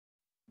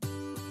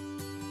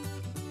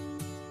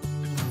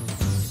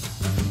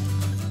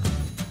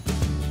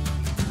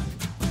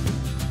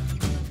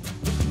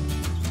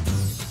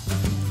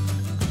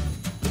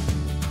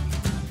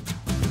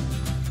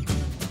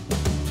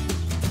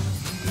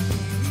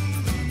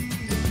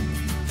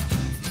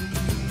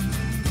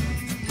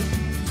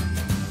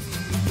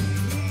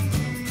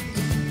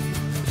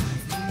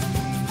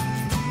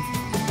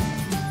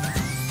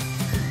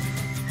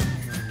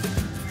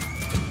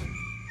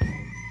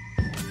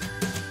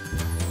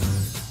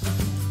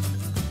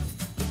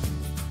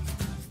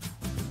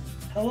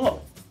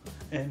Hello,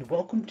 and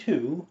welcome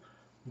to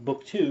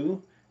Book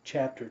 2,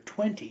 Chapter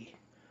 20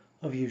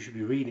 of You Should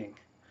Be Reading.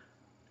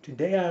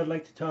 Today I would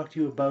like to talk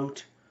to you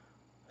about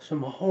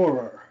some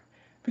horror,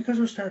 because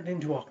we're starting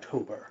into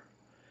October.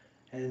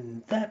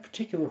 And that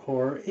particular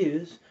horror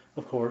is,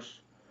 of course,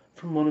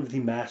 from one of the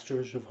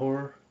masters of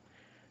horror,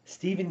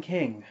 Stephen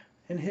King,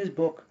 and his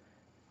book,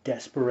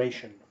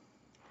 Desperation.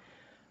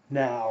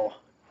 Now,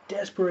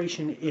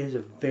 Desperation is a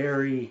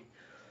very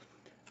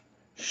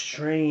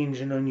strange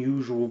and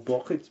unusual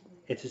book.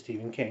 It's a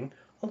Stephen King.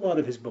 A lot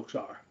of his books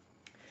are.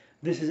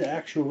 This is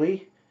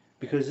actually,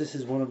 because this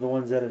is one of the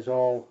ones that is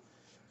all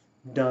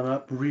done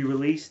up,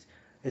 re-released,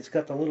 it's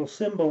got the little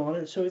symbol on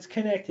it, so it's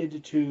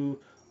connected to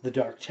the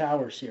Dark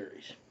Tower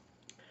series.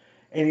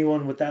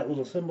 Anyone with that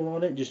little symbol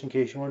on it, just in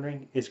case you're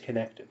wondering, is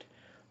connected.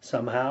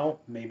 Somehow,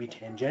 maybe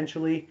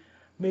tangentially,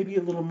 maybe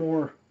a little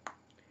more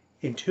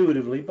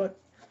intuitively, but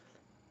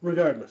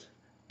regardless.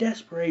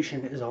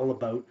 Desperation is all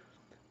about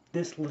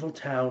this little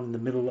town in the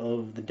middle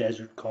of the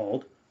desert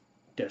called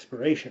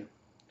Desperation.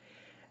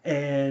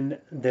 And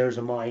there's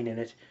a mine in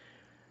it.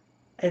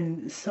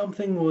 And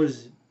something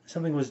was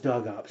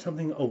dug up,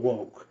 something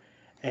awoke,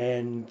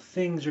 and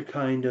things are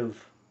kind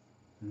of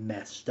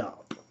messed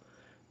up.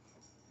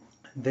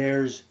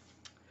 There's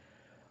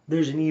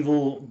an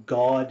evil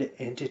god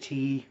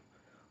entity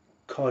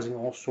causing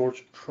all sorts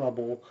of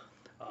trouble.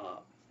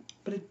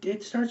 But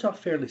it starts off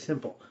fairly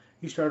simple.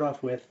 You start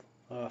off with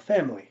a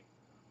family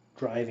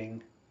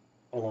driving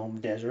along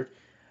the desert,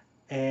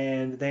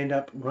 and they end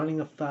up running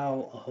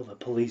afoul of a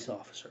police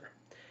officer.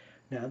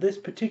 Now, this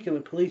particular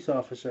police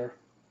officer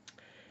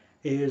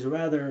is a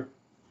rather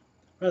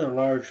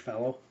large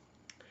fellow,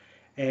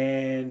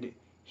 and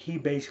he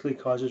basically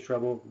causes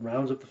trouble,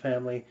 rounds up the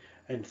family,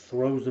 and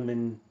throws them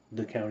in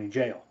the county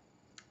jail.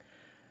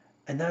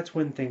 And that's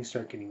when things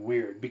start getting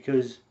weird,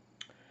 because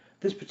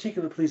this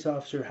particular police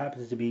officer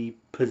happens to be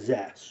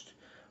possessed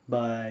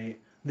by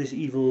this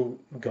evil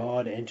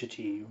god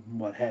entity,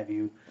 what have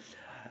you.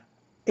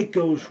 It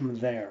goes from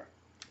there.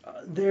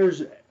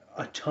 There's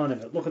a ton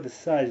of it. Look at the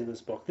size of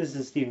this book. This is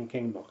a Stephen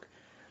King book.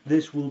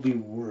 This will be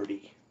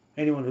wordy.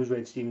 Anyone who's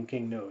read Stephen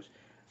King knows.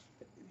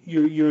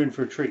 You're in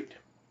for a treat.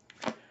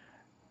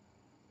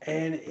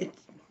 And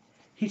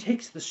he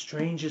takes the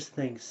strangest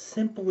things,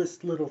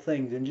 simplest little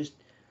things, and just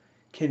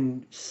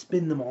can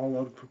spin them all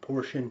out of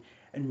proportion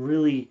and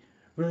really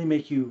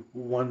make you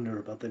wonder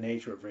about the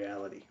nature of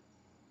reality.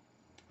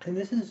 And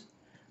this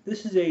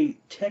is a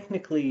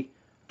technically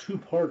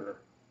two-parter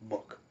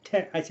book.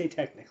 I say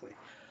technically.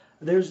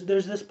 There's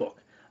this book.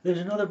 There's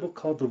another book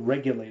called The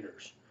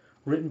Regulators,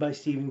 written by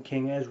Stephen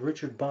King as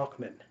Richard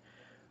Bachman,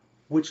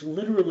 which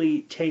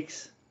literally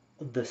takes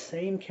the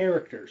same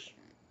characters,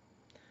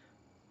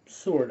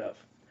 sort of,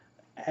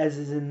 as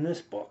is in this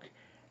book,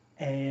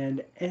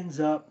 and ends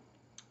up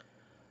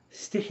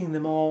sticking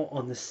them all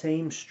on the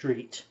same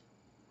street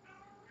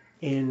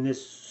in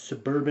this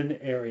suburban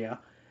area.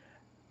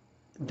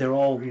 They're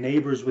all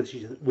neighbors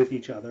with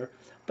each other,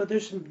 but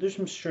there's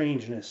some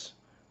strangeness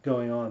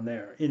going on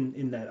there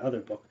in that other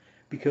book,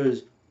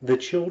 because the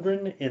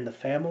children in the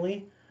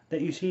family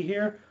that you see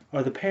here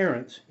are the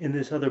parents in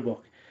this other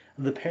book,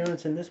 and the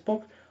parents in this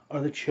book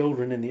are the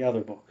children in the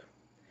other book.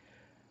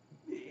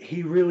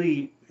 He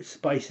really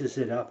spices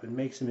it up and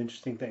makes some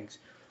interesting things,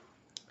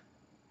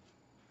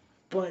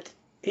 but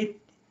it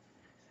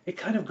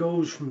kind of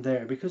goes from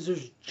there, because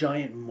there's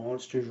giant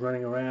monsters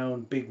running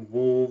around, big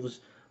wolves,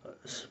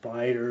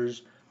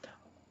 spiders,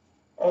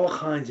 all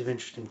kinds of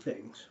interesting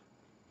things.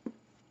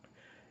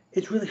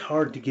 It's really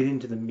hard to get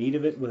into the meat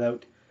of it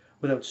without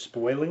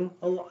spoiling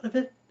a lot of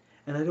it,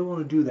 and I don't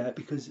want to do that,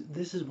 because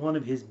this is one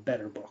of his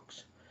better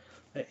books,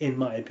 in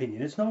my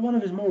opinion. It's not one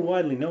of his more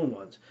widely known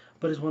ones,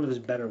 but it's one of his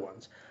better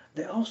ones.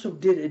 They also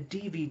did a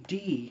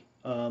DVD,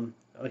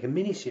 like a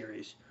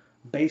miniseries,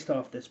 based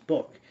off this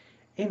book,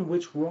 in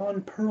which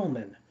Ron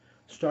Perlman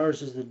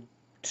stars as the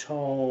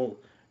tall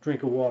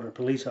drink-of-water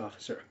police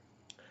officer.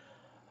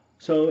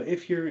 So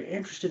if you're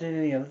interested in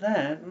any of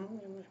that,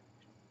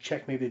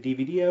 check maybe the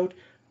DVD out.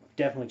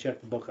 Definitely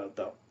check the book out,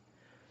 though.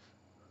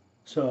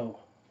 So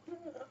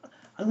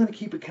I'm going to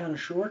keep it kind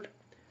of short.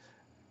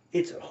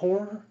 It's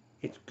horror.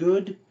 It's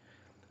good.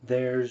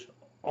 There's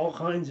all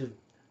kinds of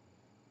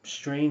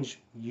strange,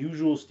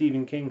 usual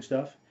Stephen King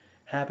stuff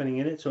happening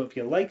in it. So if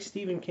you like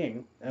Stephen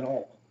King at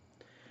all,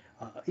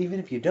 even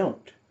if you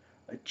don't,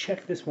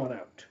 check this one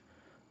out.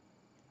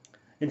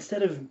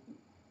 Instead of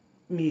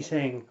me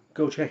saying,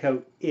 go check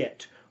out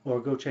It, or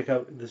go check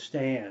out The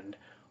Stand,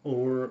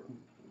 or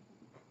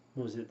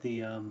what was it,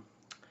 the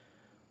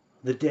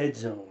Dead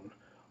Zone,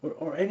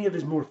 or any of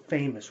his more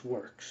famous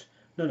works.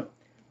 No,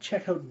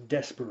 check out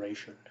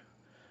Desperation.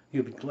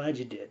 You'll be glad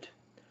you did.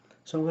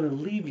 So I'm going to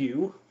leave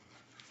you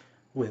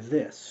with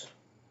this.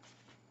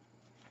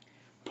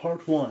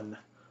 Part 1,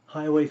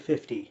 Highway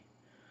 50.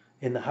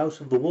 In the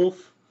House of the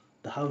Wolf,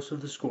 the House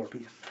of the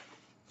Scorpion.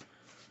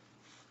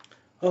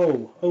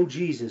 Oh,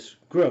 Jesus,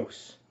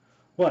 gross.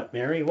 What,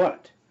 Mary,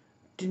 what?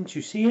 Didn't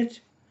you see it?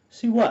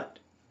 See what?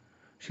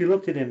 She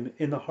looked at him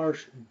in the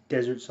harsh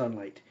desert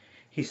sunlight.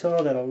 He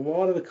saw that a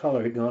lot of the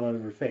color had gone out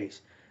of her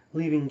face,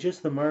 leaving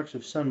just the marks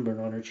of sunburn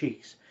on her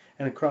cheeks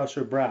and across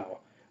her brow,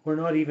 where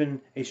not even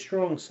a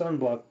strong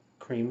sunblock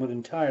cream would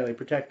entirely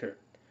protect her.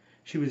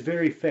 She was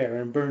very fair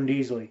and burned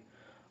easily.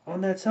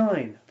 "On that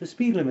sign, the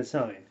speed limit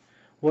sign.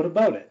 What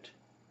about it?"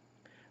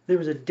 "There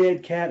was a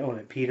dead cat on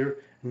it,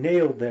 Peter,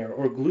 nailed there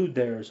or glued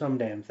there or some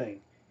damn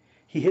thing."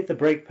 He hit the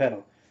brake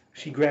pedal.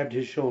 She grabbed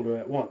his shoulder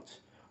at once.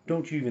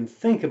 "Don't you even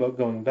think about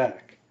going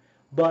back."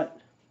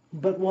 "But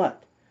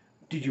what?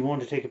 Did you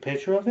want to take a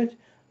picture of it?"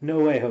 "No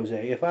way,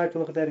 Jose. If I have to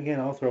look at that again,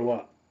 I'll throw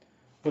up."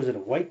 "Was it a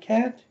white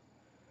cat?"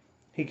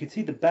 He could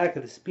see the back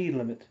of the speed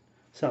limit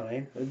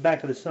sign,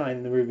 back of the sign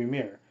in the rearview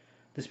mirror.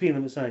 The speed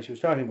limit sign she was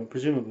talking about,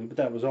 presumably, but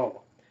that was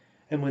all.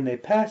 And when they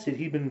passed it,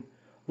 he'd been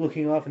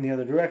looking off in the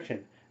other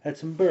direction, at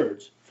some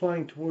birds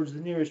flying towards the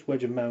nearest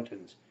wedge of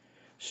mountains.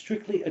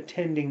 Strictly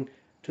attending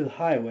to the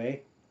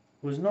highway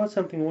was not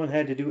something one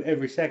had to do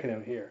every second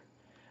out here.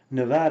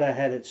 Nevada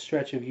had its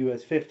stretch of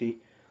US 50,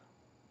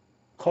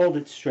 called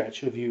its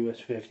stretch of US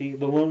 50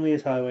 the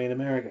loneliest highway in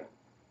America.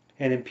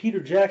 And in Peter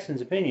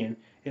Jackson's opinion,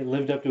 it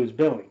lived up to its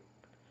billing.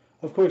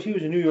 Of course, he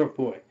was a New York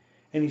boy,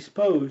 and he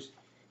supposed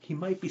he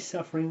might be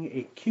suffering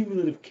a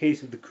cumulative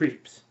case of the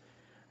creeps.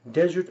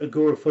 Desert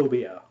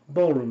agoraphobia,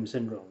 ballroom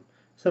syndrome,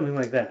 something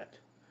like that.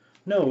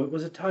 "No, it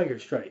was a tiger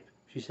stripe,"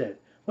 she said.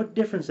 "What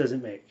difference does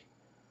it make?"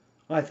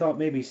 "I thought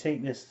maybe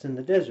Satanists in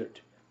the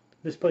desert.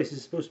 This place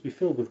is supposed to be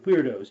filled with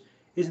weirdos.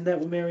 Isn't that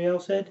what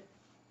Marielle said?"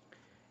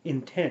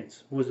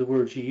 "Intense" was the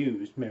word she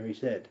used, Mary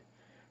said.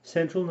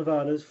 "Central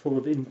Nevada's full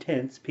of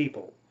intense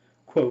people.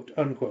 Quote,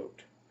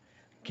 unquote."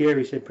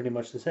 Gary said pretty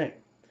much the same.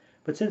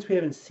 "But since we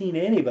haven't seen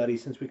anybody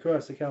since we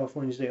crossed the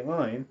California state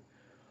line—"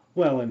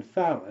 "Well, in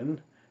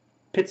Fallon,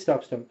 pit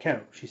stops don't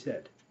count," she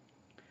said.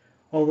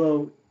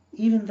 "Although,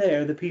 even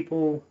there, the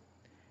people—"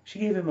 She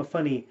gave him a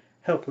funny,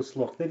 helpless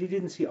look that he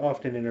didn't see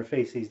often in her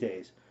face these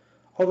days,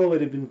 although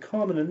it had been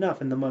common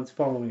enough in the months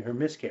following her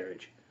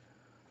miscarriage.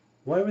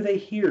 "Why were they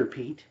here,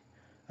 Pete?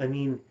 I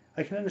mean,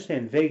 I can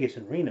understand Vegas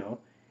and Reno,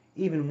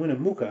 even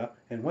Winnemucca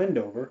and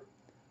Wendover.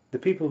 The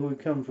people who had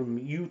come from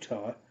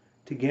Utah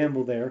to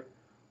gamble there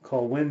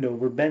call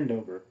Wendover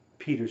Bendover,"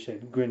 Peter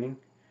said, grinning.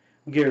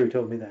 "Gary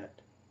told me that."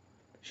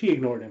 She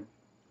ignored him.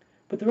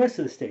 "But the rest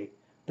of the state,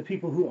 the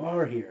people who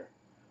are here,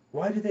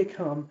 why do they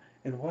come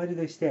and why do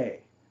they stay?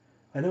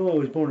 I know I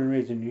was born and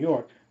raised in New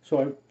York, so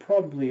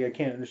I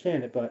can't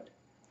understand it, but—"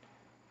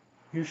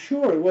 "You're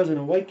sure it wasn't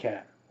a white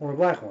cat or a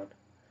black one?"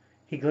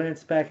 He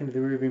glanced back into the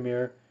rearview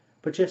mirror,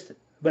 but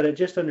at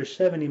just under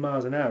 70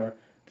 miles an hour,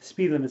 the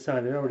speed limit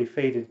sign had already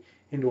faded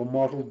into a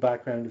mottled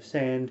background of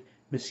sand,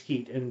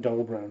 mesquite, and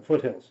dull brown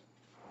foothills.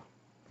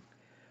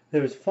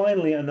 There was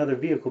finally another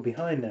vehicle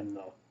behind them,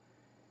 though.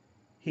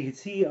 He could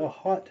see a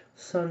hot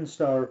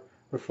sun-star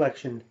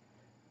reflection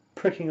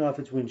pricking off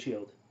its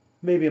windshield,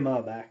 maybe a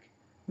mile back,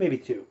 maybe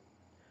two.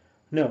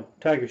 "No,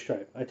 tiger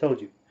stripe, I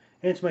told you.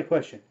 Answer my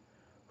question.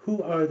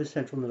 Who are the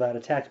Central Nevada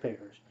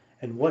taxpayers,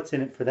 and what's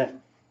in it for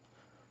them?"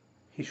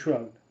 He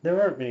shrugged.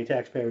 "There aren't many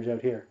taxpayers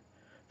out here.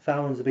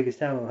 Fallon's the biggest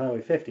town on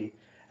Highway 50,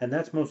 and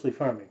that's mostly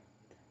farming.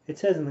 It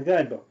says in the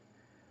guidebook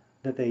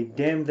that they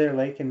dammed their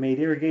lake and made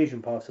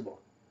irrigation possible.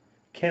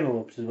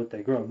 Cantaloupes is what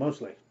they grow,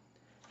 mostly.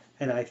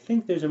 And I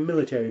think there's a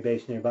military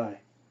base nearby.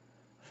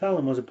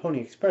 Fallon was a Pony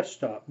Express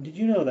stop. Did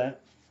you know that?"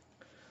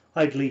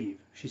 "I'd leave,"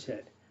 she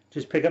said.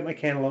 "Just pick up my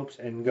cantaloupes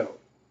and go."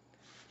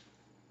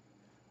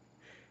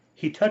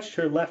 He touched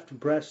her left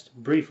breast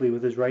briefly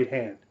with his right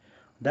hand.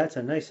 "That's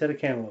a nice set of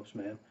cantaloupes,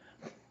 ma'am."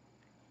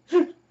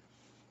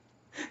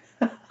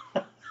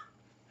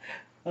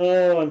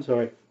 Oh, I'm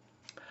sorry.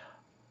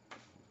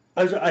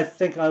 I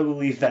think I will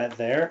leave that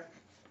there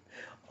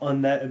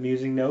on that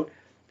amusing note.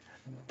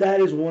 That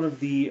is one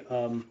of the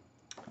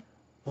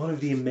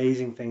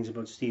amazing things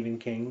about Stephen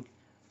King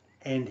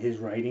and his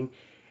writing.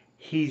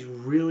 He's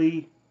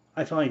really,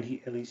 I find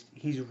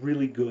he's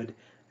really good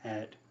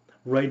at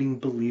writing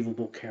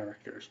believable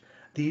characters.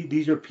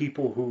 These are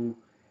people who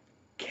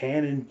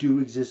can and do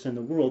exist in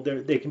the world.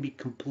 They can be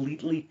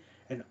completely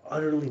and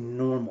utterly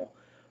normal.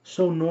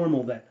 So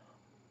normal that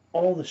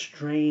all the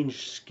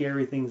strange,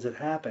 scary things that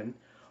happen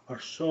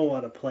are so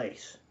out of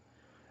place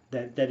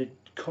that it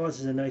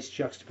causes a nice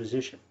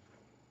juxtaposition.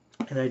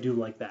 And I do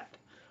like that.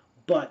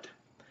 But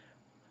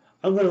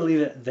I'm going to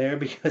leave it there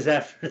because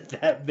after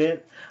that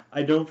bit,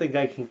 I don't think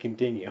I can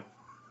continue.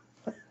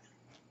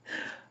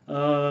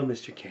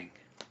 Mr. King,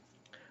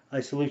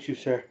 I salute you,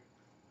 sir.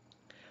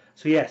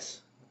 So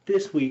yes,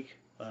 this week,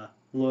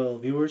 loyal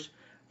viewers,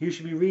 you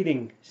should be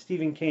reading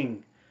Stephen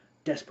King,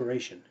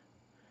 Desperation.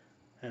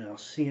 And I'll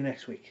see you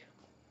next week.